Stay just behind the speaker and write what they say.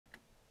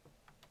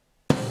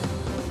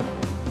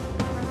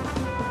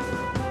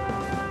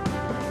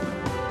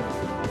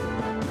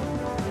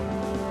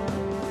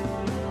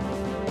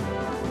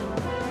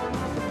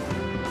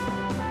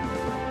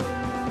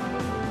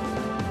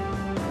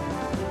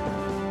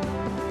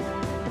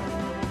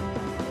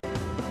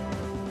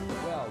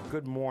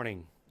good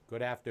morning,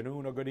 good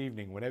afternoon, or good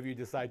evening, whenever you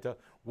decide to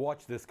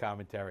watch this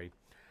commentary.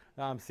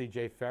 I'm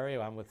CJ Ferry.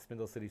 I'm with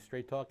Spindle City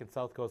Straight Talk and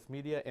South Coast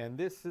Media, and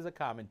this is a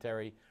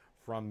commentary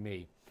from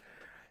me.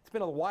 It's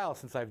been a while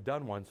since I've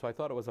done one, so I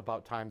thought it was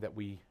about time that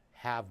we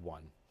have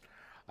one.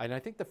 And I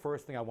think the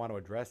first thing I want to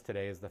address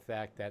today is the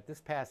fact that this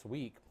past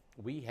week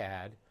we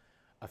had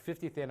a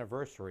 50th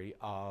anniversary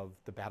of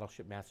the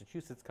battleship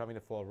Massachusetts coming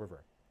to Fall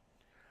River.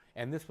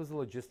 And this was a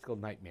logistical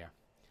nightmare.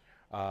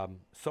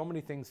 So many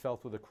things fell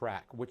through the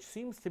crack, which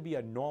seems to be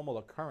a normal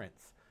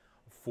occurrence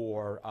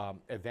for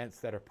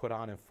events that are put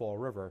on in Fall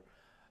River,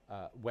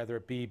 whether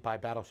it be by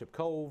Battleship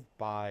Cove,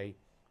 by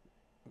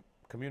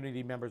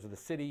community members of the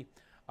city,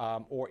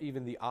 or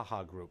even the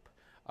AHA group.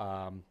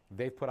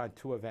 They've put on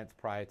 2 events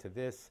prior to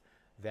this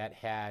that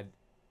had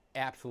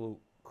absolute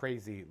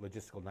crazy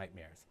logistical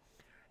nightmares.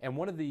 And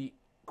one of the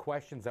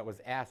questions that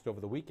was asked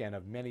over the weekend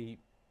of many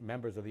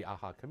members of the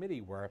AHA committee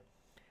were,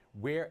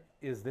 where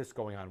is this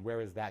going on?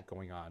 Where is that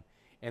going on?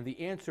 And the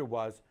answer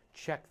was,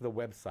 check the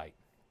website.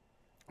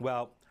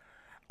 Well,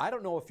 I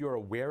don't know if you're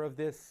aware of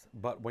this,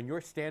 but when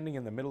you're standing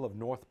in the middle of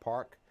North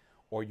Park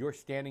or you're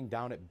standing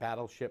down at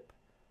Battleship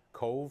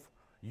Cove,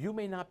 you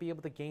may not be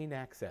able to gain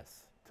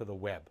access to the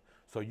web.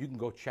 So you can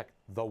go check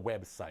the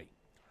website.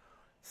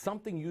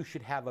 Something you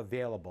should have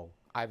available,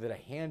 either to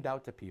hand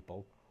out to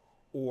people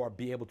or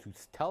be able to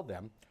tell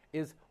them,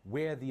 is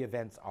where the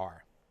events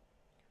are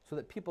so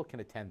that people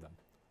can attend them.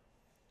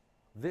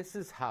 This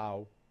is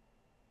how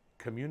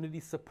community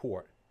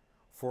support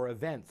for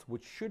events,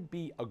 which should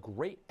be a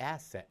great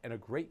asset and a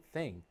great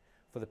thing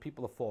for the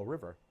people of Fall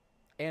River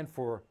and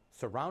for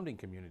surrounding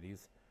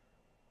communities,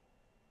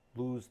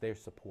 lose their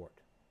support.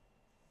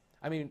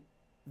 I mean,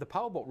 the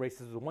powerboat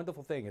races is a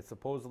wonderful thing. It's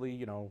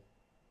supposedly,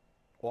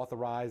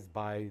 authorized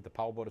by the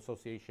Powerboat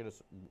Association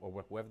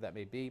or whoever that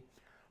may be.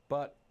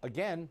 But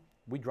again,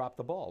 we dropped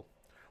the ball.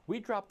 We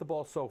dropped the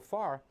ball so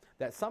far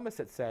that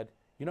Somerset said,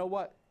 you know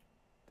what?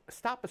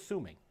 Stop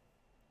assuming.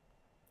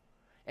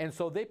 And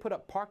so they put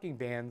up parking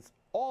bans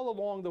all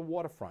along the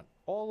waterfront,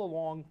 all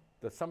along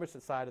the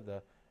Somerset side of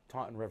the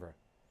Taunton River.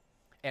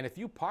 And if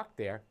you parked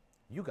there,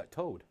 you got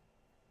towed.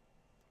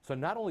 So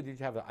not only did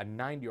you have a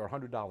 $90 or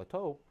 $100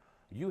 tow,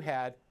 you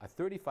had a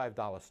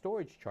 $35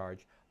 storage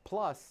charge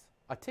plus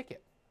a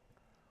ticket.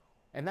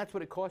 And that's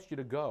what it cost you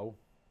to go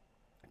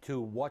to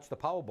watch the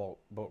powerboat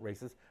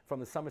races from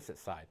the Somerset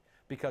side,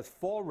 because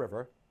Fall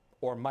River,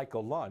 or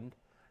Michael Lund,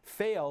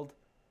 failed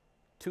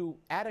to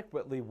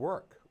adequately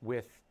work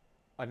with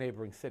a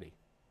neighboring city.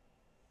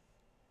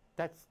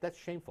 That's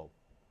shameful.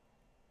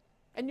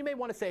 And you may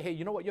want to say, hey,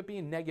 you know what, you're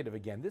being negative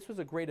again. This was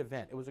a great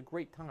event. It was a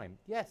great time.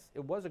 Yes,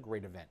 it was a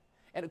great event.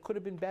 And it could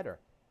have been better.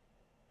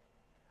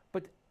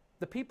 But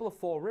the people of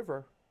Fall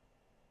River,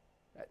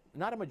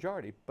 not a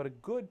majority, but a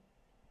good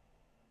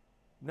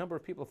number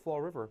of people of Fall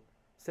River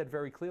said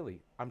very clearly,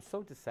 I'm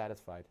so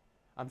dissatisfied.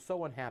 I'm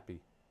so unhappy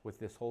with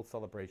this whole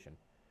celebration,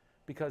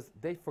 because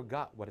they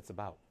forgot what it's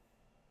about.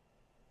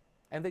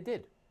 And they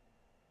did.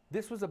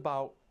 This was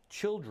about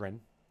children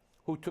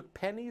who took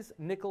pennies,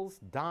 nickels,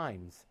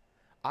 dimes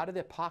out of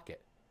their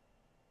pocket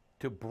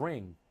to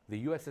bring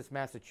the USS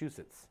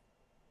Massachusetts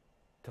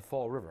to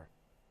Fall River,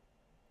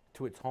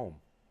 to its home.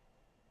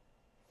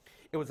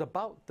 It was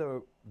about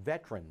the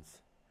veterans,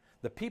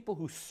 the people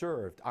who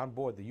served on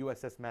board the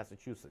USS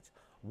Massachusetts,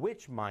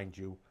 which, mind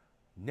you,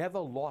 never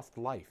lost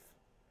life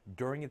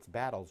during its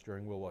battles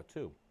during World War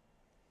II,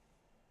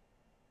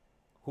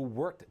 who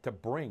worked to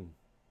bring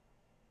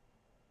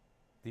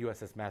the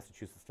USS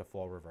Massachusetts to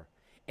Fall River,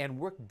 and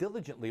worked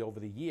diligently over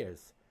the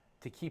years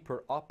to keep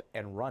her up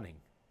and running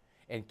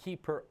and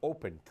keep her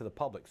open to the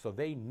public, so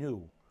they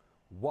knew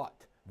what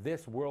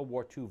this World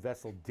War II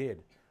vessel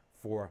did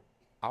for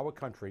our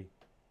country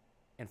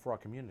and for our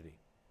community.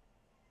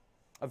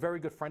 A very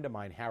good friend of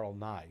mine, Harold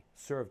Nye,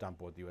 served on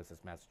board the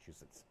USS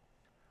Massachusetts.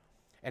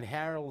 And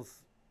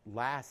Harold's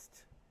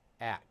last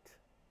act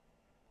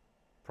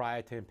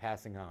prior to him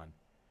passing on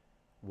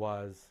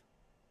was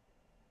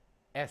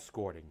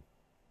escorting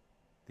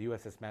the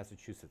USS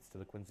Massachusetts to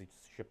the Quincy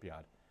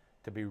shipyard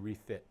to be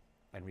refit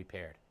and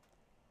repaired.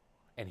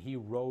 And he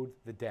rode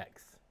the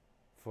decks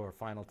for a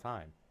final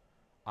time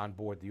on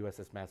board the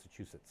USS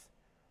Massachusetts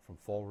from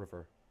Fall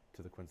River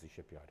to the Quincy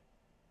shipyard.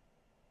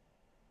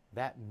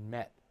 That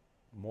meant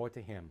more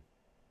to him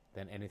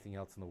than anything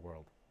else in the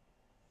world.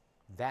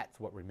 That's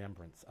what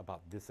remembrance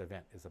about this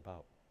event is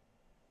about.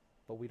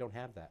 But we don't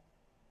have that.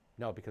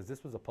 No, because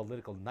this was a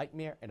political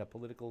nightmare and a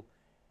political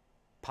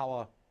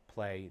power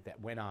play that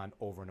went on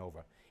over and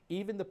over.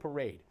 Even the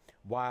parade,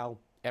 while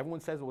everyone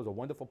says it was a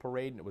wonderful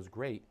parade and it was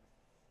great,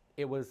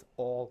 it was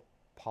all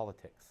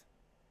politics.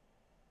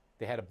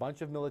 They had a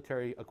bunch of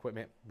military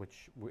equipment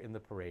which were in the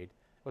parade.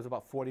 It was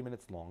about 40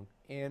 minutes long,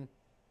 and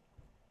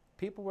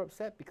people were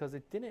upset because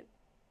it didn't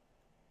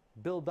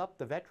build up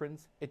the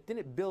veterans. It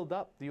didn't build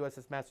up the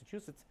USS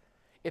Massachusetts.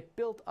 It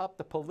built up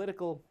the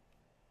political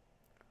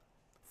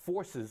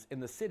forces in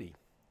the city.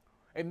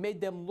 It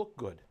made them look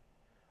good.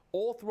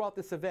 All throughout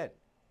this event,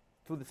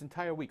 through this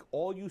entire week,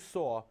 all you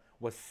saw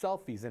was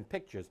selfies and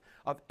pictures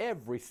of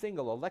every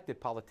single elected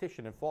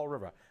politician in Fall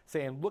River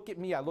saying, look at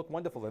me, I look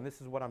wonderful, and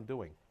this is what I'm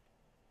doing.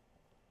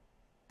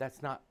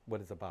 That's not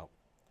what it's about.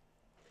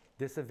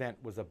 This event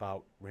was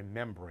about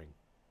remembering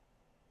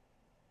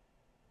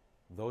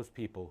those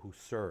people who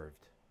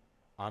served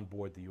on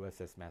board the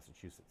USS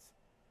Massachusetts,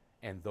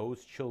 and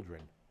those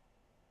children,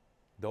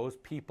 those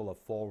people of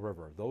Fall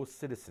River, those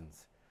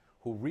citizens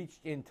who reached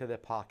into their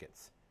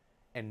pockets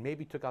and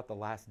maybe took out the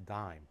last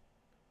dime,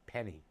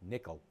 penny,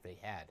 nickel they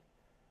had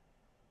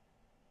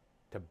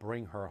to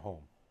bring her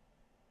home.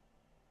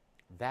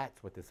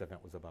 That's what this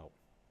event was about.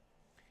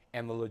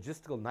 And the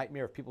logistical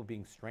nightmare of people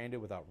being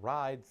stranded without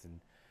rides and,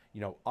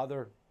 you know,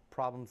 other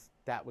problems,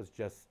 that was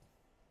just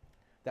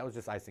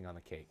icing on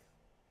the cake.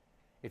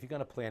 If you're going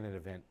to plan an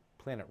event,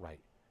 plan it right.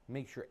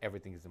 Make sure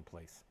everything is in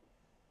place.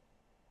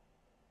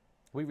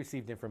 We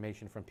received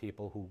information from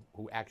people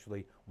who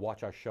actually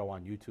watch our show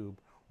on YouTube,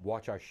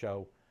 watch our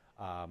show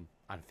on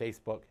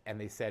Facebook, and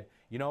they said,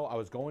 you know, I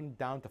was going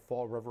down to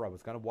Fall River, I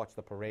was going to watch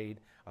the parade,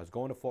 I was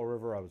going to Fall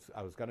River,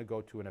 I was going to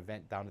go to an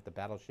event down at the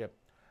battleship,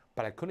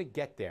 but I couldn't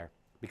get there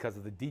because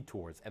of the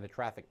detours and the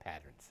traffic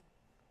patterns.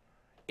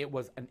 It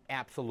was an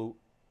absolute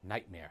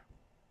nightmare.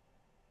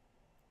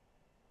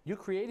 You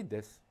created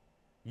this.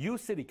 You,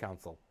 City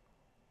Council.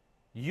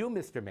 You,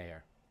 Mr.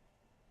 Mayor.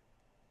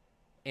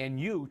 And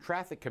you,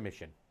 Traffic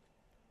Commission.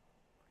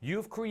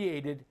 You've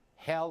created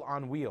hell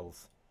on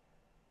wheels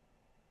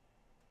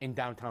in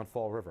downtown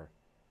Fall River.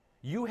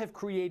 You have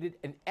created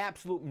an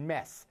absolute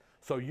mess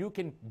so you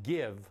can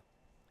give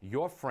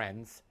your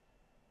friends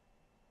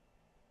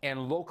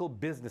and local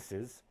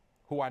businesses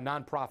who are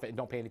nonprofit and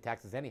don't pay any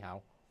taxes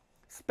anyhow,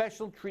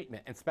 special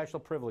treatment and special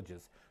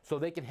privileges so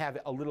they can have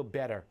it a little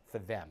better for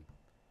them.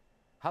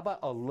 How about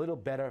a little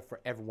better for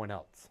everyone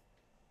else?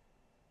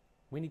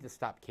 We need to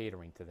stop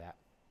catering to that.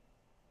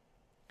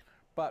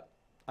 But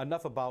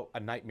enough about a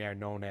nightmare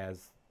known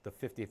as the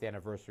 50th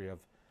anniversary of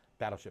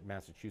Battleship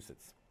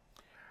Massachusetts.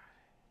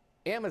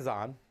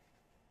 Amazon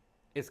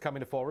is coming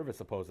to Fall River,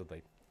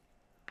 supposedly.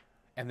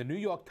 And the New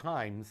York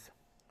Times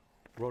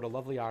wrote a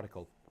lovely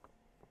article.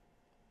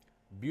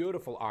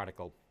 Beautiful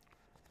article.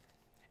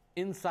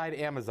 Inside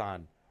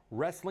Amazon,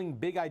 wrestling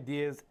big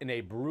ideas in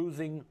a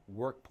bruising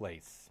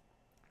workplace.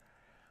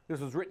 This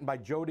was written by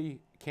Jody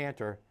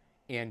Cantor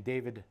and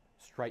David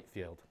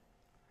Streitfeld.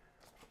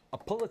 A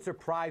Pulitzer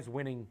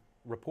Prize-winning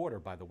reporter,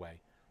 by the way.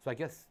 So I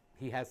guess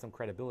he has some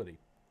credibility.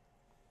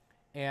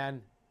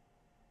 And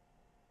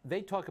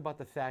they talk about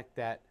the fact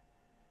that,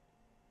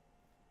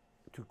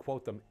 to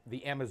quote them,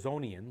 the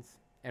Amazonians,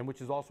 and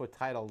which is also a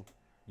title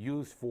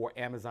used for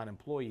Amazon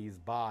employees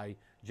by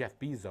Jeff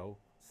Bezos,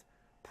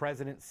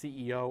 president,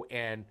 CEO,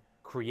 and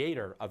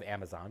creator of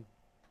Amazon,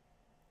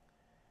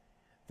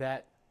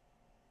 that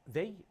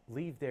they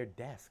leave their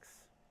desks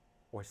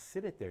or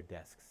sit at their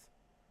desks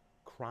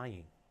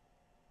crying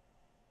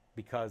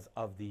because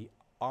of the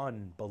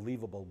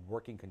unbelievable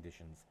working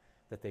conditions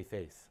that they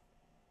face.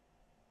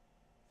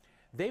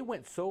 They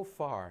went so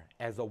far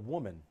as a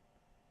woman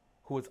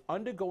who was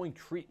undergoing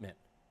treatment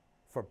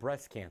for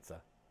breast cancer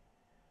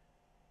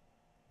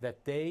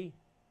that they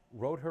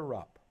wrote her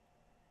up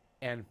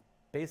and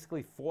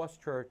basically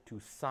forced her to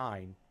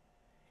sign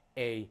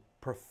a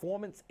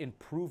performance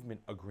improvement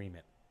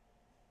agreement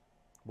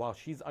while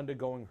she's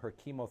undergoing her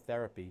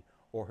chemotherapy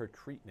or her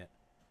treatment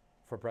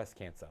for breast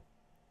cancer.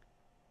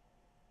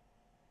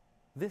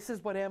 This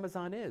is what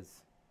Amazon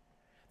is.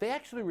 They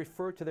actually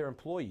refer to their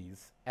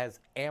employees as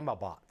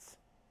Amabots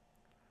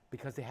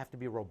because they have to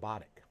be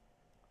robotic.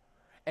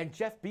 And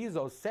Jeff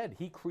Bezos said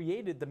he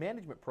created the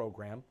management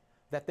program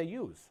that they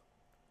use.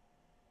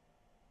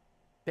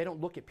 They don't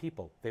look at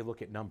people, they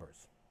look at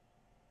numbers.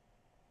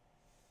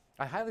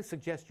 I highly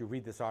suggest you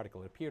read this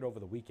article. It appeared over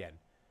the weekend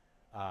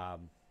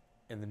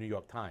in the New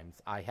York Times.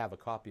 I have a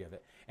copy of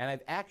it. And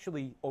I've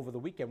actually, over the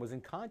weekend, was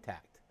in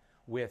contact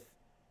with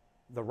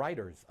the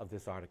writers of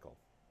this article.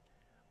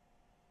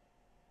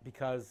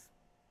 Because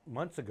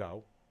months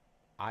ago,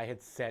 I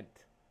had sent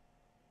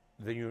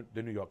the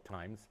New York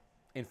Times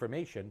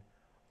information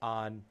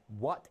on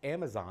what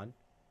Amazon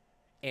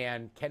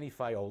and Kenny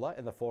Fiola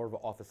and the Fall River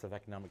Office of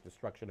Economic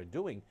Destruction are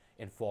doing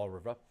in Fall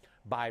River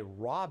by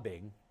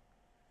robbing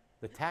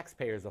the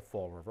taxpayers of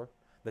Fall River,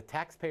 the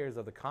taxpayers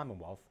of the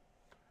Commonwealth,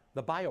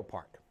 the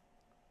biopark.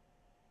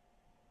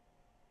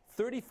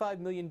 $35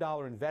 million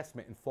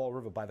investment in Fall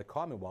River by the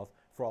Commonwealth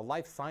for a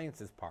life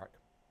sciences park.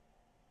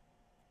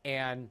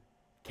 And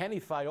Kenny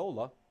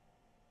Fiola,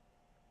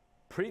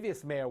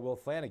 previous Mayor Will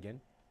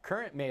Flanagan,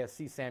 current Mayor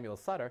C. Samuel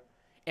Sutter,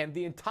 and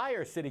the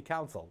entire City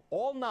Council,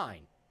 all 9,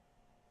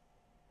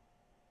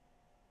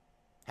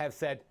 have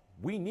said,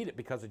 we need it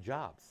because of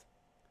jobs.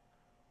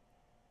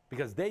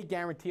 Because they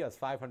guarantee us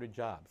 500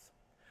 jobs.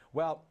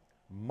 Well,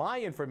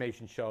 my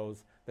information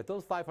shows that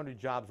those 500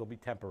 jobs will be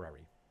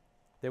temporary.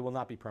 They will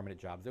not be permanent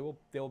jobs.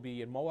 They will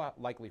be, in more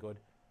likelihood,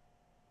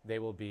 they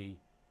will be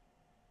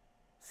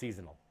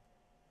seasonal.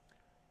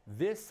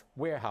 This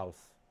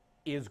warehouse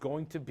is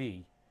going to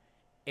be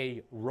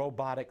a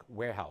robotic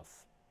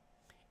warehouse.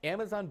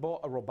 Amazon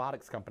bought a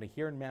robotics company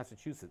here in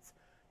Massachusetts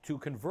to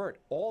convert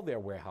all their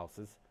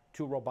warehouses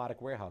to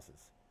robotic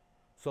warehouses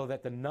so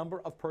that the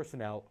number of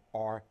personnel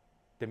are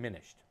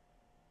diminished.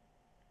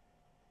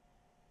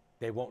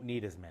 They won't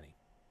need as many.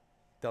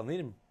 They'll need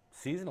them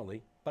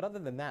seasonally, but other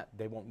than that,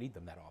 they won't need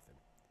them that often.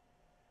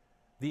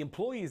 The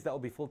employees that will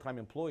be full-time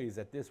employees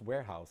at this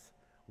warehouse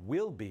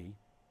will be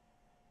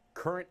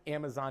current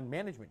Amazon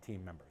management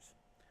team members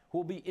who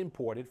will be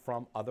imported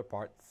from other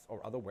parts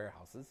or other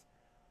warehouses,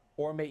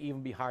 or may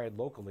even be hired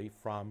locally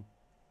from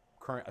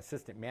current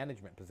assistant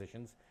management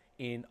positions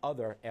in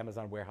other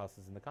Amazon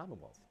warehouses in the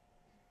Commonwealth.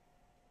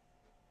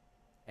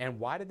 And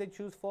why did they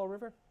choose Fall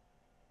River?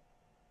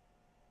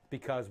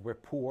 Because we're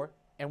poor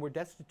and we're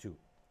destitute.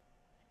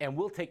 And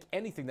we'll take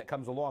anything that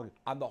comes along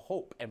on the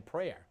hope and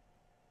prayer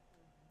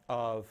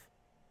of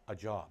a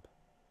job.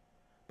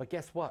 But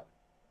guess what?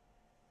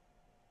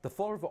 The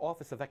Fall River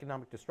Office of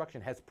Economic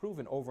Destruction has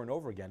proven over and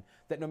over again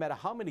that no matter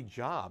how many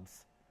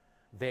jobs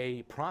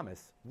they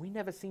promise, we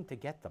never seem to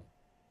get them.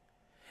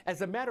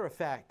 As a matter of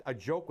fact, a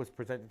joke was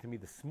presented to me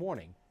this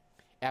morning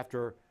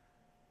after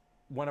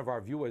one of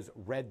our viewers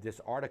read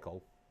this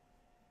article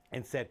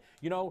and said,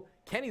 you know,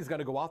 Kenny's going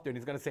to go out there and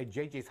he's going to say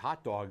JJ's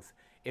Hot Dogs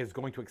is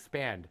going to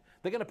expand.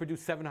 They're going to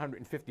produce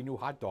 750 new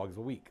hot dogs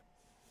a week.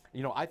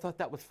 You know, I thought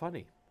that was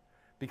funny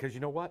because you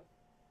know what?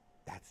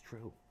 That's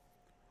true.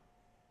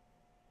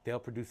 They'll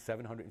produce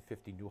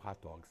 750 new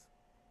hot dogs.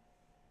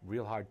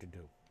 Real hard to do.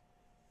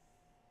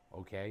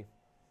 Okay?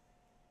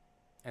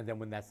 And then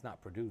when that's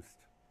not produced,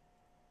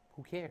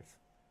 who cares?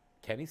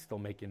 Kenny's still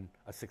making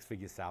a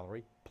six-figure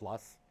salary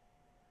plus.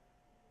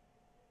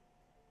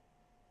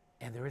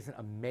 And there isn't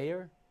a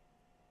mayor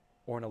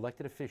or an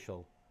elected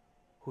official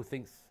who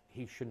thinks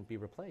he shouldn't be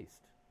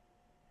replaced.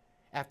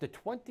 After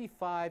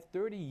 25,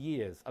 30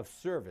 years of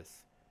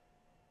service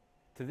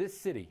to this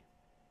city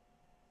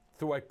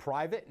through a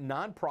private,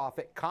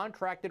 nonprofit,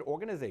 contracted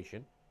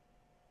organization,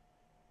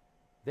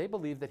 they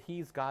believe that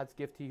he's God's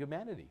gift to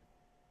humanity.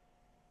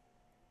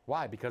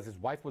 Why? Because his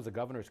wife was a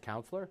governor's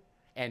counselor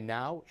and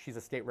now she's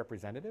a state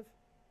representative?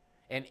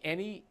 And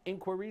any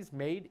inquiries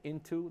made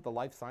into the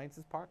life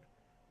sciences part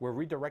were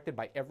redirected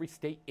by every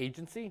state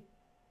agency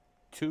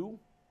to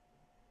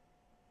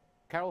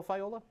Carol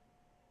Fiola?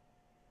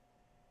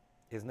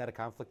 Isn't that a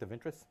conflict of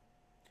interest?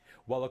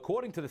 Well,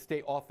 according to the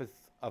State Office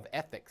of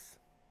Ethics,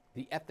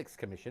 the Ethics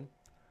Commission,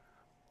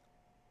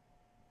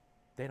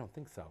 they don't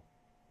think so.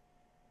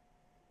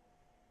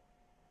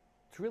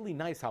 It's really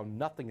nice how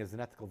nothing is an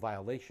ethical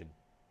violation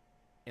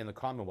in the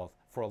Commonwealth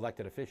for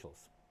elected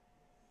officials.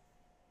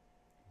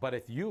 But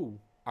if you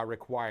are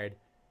required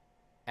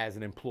as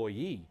an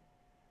employee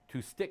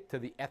to stick to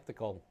the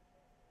ethical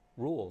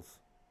rules,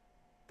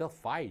 they'll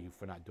fire you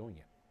for not doing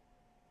it.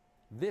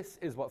 This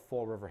is what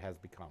Fall River has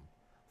become.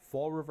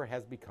 Fall River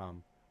has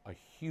become a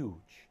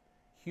huge,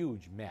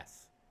 huge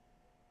mess.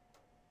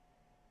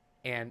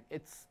 And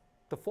it's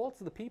the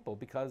fault of the people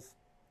because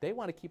they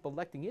want to keep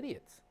electing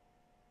idiots.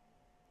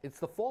 It's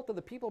the fault of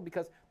the people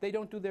because they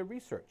don't do their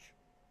research.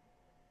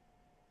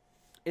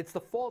 It's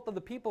the fault of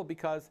the people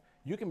because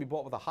you can be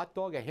bought with a hot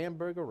dog, a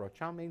hamburger, or a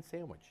chow mein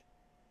sandwich.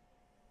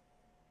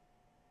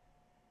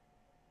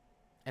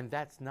 And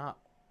that's not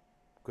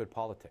good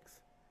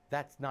politics.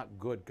 That's not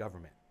good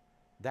government.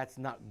 That's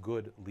not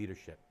good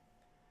leadership.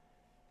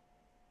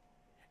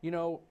 You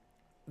know,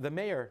 the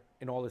mayor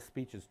in all his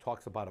speeches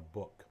talks about a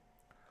book,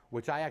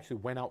 which I actually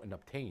went out and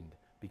obtained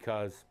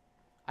because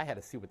I had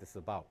to see what this is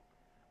about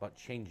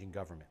changing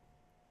government.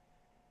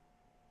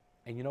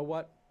 And you know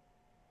what?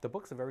 The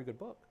book's a very good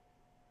book.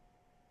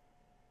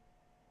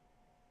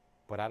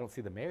 But I don't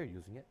see the mayor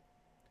using it.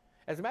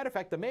 As a matter of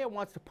fact, the mayor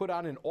wants to put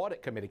on an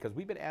audit committee because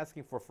we've been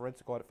asking for a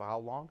forensic audit for how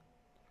long?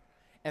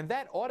 And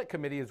that audit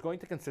committee is going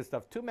to consist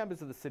of 2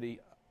 members of the city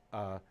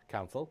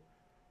council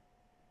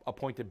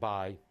appointed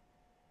by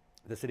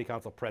the city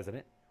council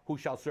president, who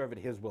shall serve at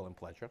his will and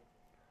pleasure.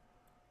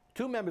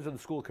 2 members of the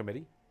school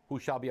committee, who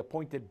shall be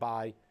appointed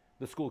by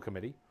the school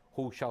committee,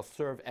 who shall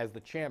serve as the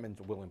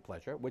chairman's will and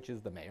pleasure, which is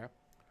the mayor,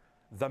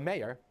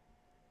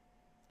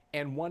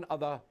 and 1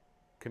 other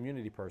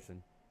community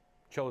person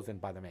chosen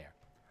by the mayor.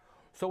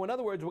 So in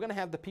other words, we're going to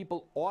have the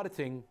people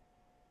auditing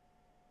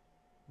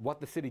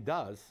what the city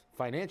does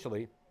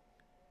financially,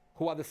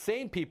 who are the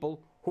same people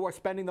who are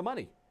spending the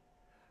money.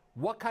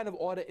 What kind of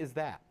audit is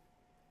that?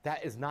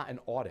 That is not an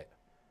audit.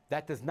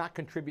 That does not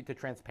contribute to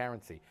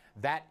transparency.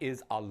 That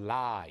is a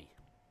lie.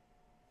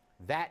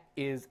 That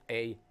is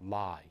a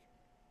lie.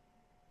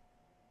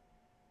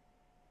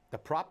 The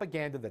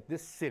propaganda that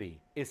this city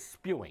is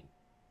spewing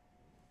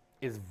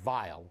is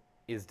vile,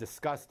 is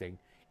disgusting,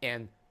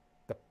 and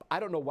I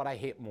don't know what I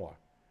hate more.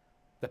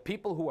 The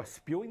people who are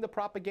spewing the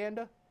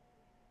propaganda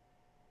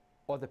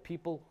or the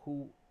people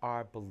who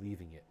are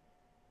believing it.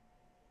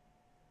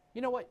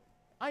 You know what?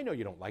 I know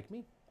you don't like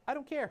me. I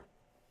don't care.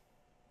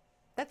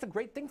 That's a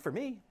great thing for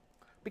me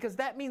because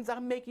that means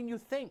I'm making you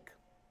think.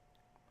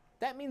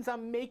 That means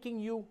I'm making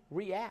you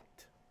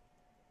react.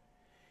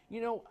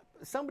 You know,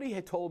 somebody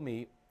had told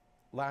me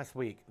last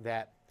week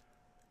that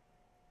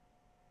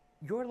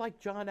you're like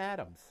John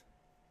Adams.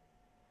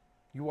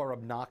 You are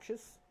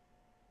obnoxious.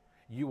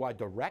 You are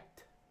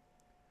direct.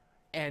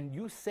 And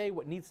you say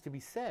what needs to be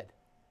said.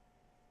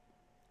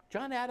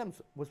 John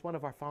Adams was one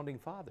of our founding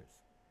fathers.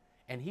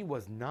 And he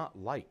was not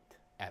liked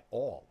at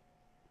all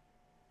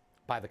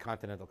by the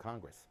Continental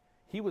Congress.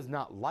 He was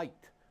not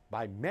liked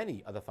by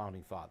many of the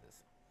founding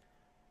fathers.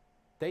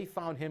 They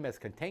found him as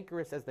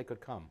cantankerous as they could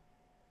come.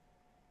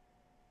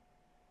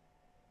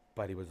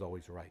 But he was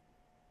always right.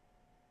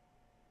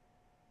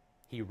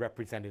 He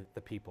represented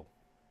the people.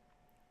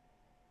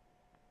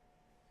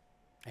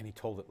 And he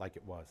told it like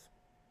it was.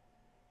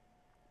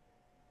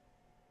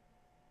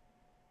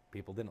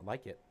 People didn't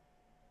like it.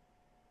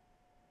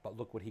 But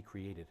look what he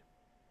created.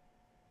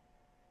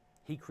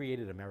 He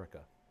created America.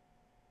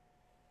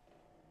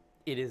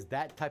 It is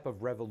that type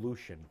of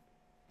revolution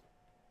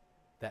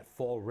that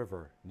Fall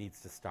River needs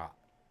to stop.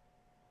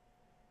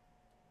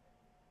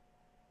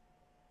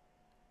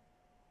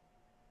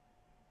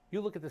 You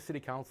look at the city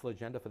council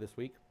agenda for this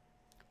week.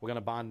 We're going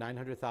to bond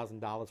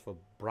 $900,000 for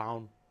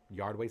brown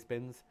yard waste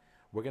bins.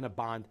 We're going to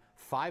bond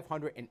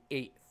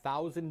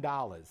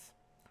 $508,000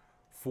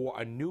 for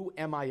a new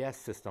MIS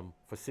system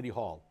for City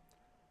Hall.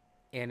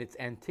 And it's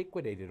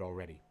antiquated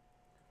already.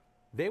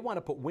 They want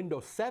to put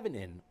Windows 7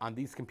 in on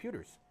these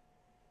computers.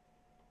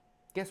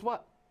 Guess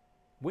what?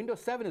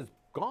 Windows 7 is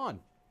gone.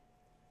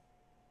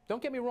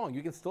 Don't get me wrong,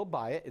 you can still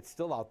buy it. It's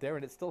still out there,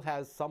 and it still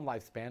has some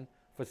lifespan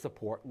for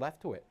support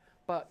left to it.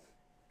 But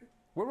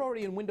we're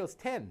already in Windows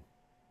 10.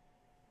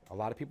 A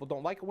lot of people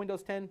don't like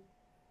Windows 10.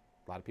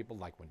 A lot of people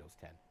like Windows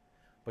 10.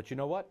 But you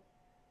know what?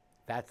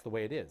 That's the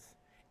way it is.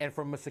 And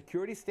from a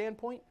security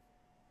standpoint,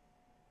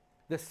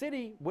 the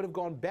city would have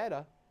gone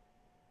better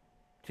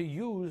to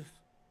use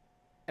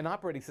an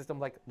operating system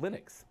like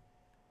Linux.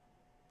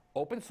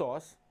 Open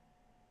source,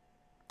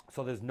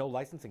 so there's no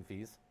licensing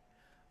fees.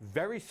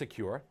 Very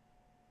secure.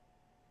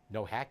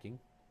 No hacking.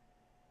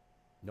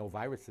 No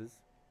viruses.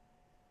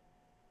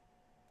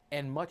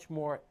 And much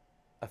more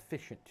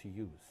efficient to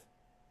use.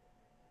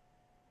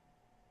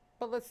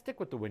 But let's stick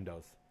with the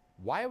Windows.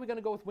 Why are we going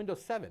to go with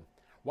Windows 7?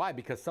 Why?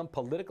 Because some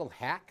political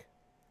hack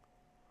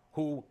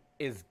who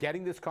is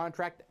getting this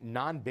contract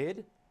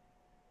non-bid?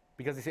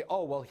 Because they say,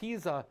 oh, well,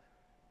 he's a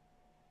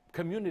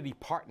community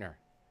partner.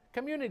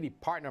 Community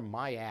partner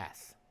my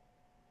ass.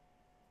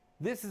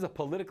 This is a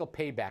political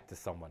payback to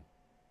someone.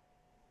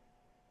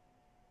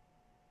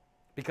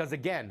 Because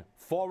again,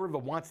 Fall River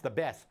wants the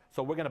best,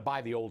 so we're going to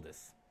buy the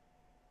oldest.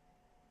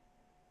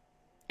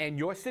 And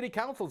your city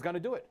council is going to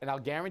do it. And I'll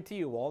guarantee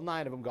you all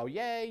 9 of them go,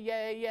 yay,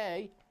 yay,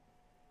 yay.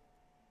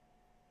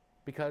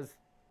 Because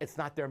it's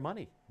not their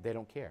money. They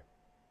don't care.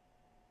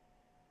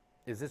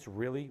 Is this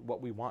really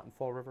what we want in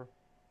Fall River?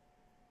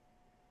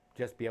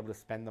 Just be able to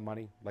spend the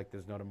money like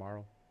there's no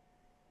tomorrow?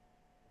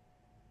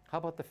 How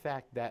about the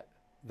fact that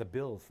the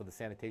bills for the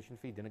sanitation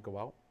fee didn't go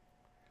out?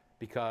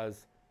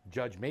 Because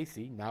Judge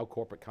Macy, now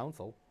corporate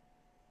counsel,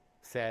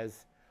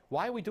 says,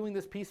 why are we doing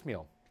this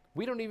piecemeal?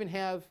 We don't even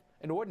have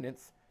an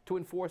ordinance to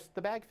enforce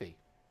the bag fee.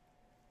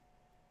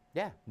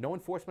 Yeah, no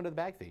enforcement of the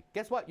bag fee.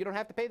 Guess what? You don't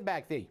have to pay the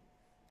bag fee.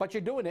 But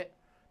you're doing it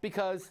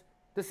because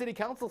the city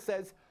council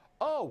says,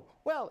 oh,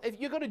 well, if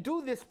you're going to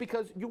do this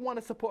because you want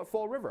to support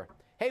Fall River.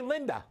 Hey,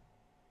 Linda,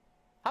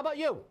 how about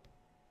you?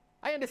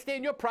 I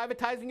understand you're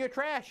privatizing your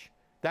trash.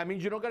 That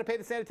means you don't got to pay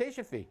the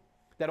sanitation fee.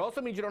 That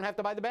also means you don't have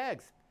to buy the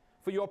bags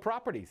for your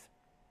properties.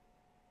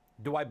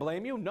 Do I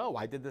blame you? No,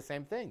 I did the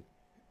same thing.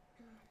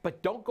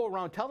 But don't go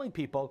around telling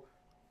people,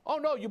 oh,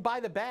 no, you buy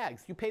the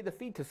bags. You pay the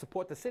fee to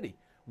support the city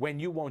when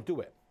you won't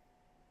do it.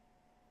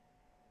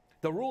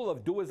 The rule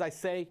of do as I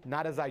say,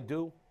 not as I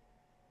do,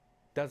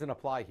 doesn't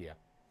apply here.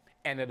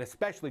 And it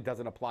especially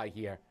doesn't apply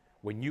here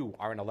when you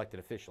are an elected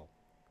official.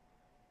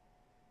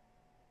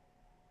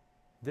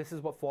 This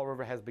is what Fall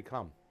River has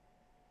become.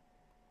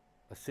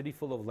 A city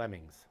full of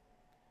lemmings,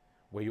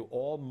 where you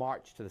all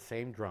march to the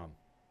same drum.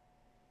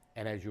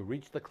 And as you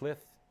reach the cliff,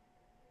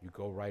 you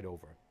go right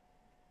over.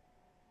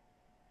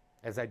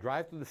 As I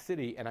drive through the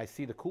city and I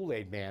see the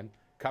Kool-Aid man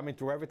coming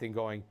through everything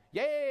going,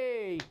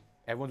 yay!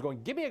 Everyone's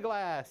going, give me a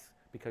glass,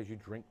 because you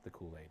drink the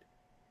Kool-Aid.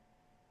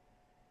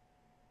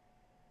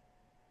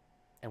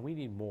 And we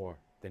need more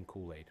than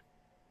Kool-Aid.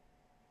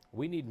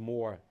 We need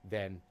more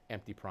than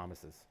empty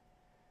promises.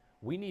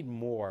 We need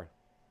more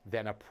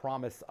than a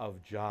promise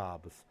of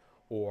jobs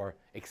or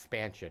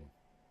expansion.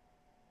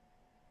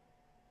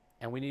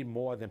 And we need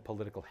more than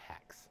political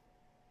hacks.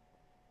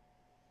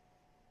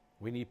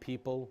 We need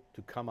people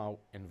to come out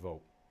and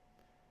vote.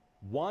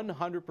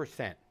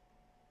 100%.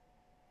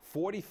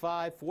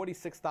 45,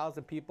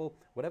 46,000 people,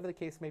 whatever the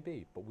case may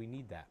be, but we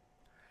need that.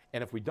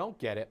 And if we don't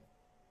get it,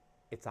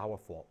 it's our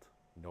fault.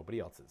 Nobody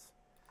else's.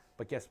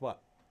 But guess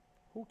what?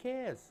 Who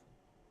cares?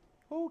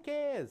 Who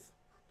cares?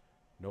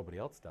 Nobody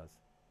else does.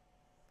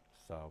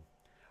 So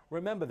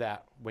remember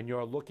that when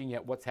you're looking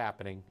at what's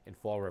happening in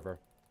Fall River.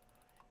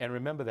 And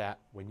remember that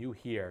when you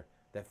hear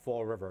that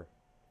Fall River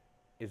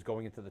is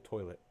going into the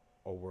toilet,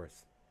 or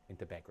worse,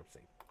 into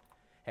bankruptcy.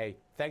 Hey,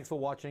 thanks for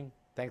watching.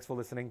 Thanks for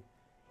listening.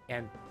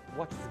 And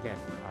watch us again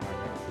on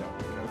our next show.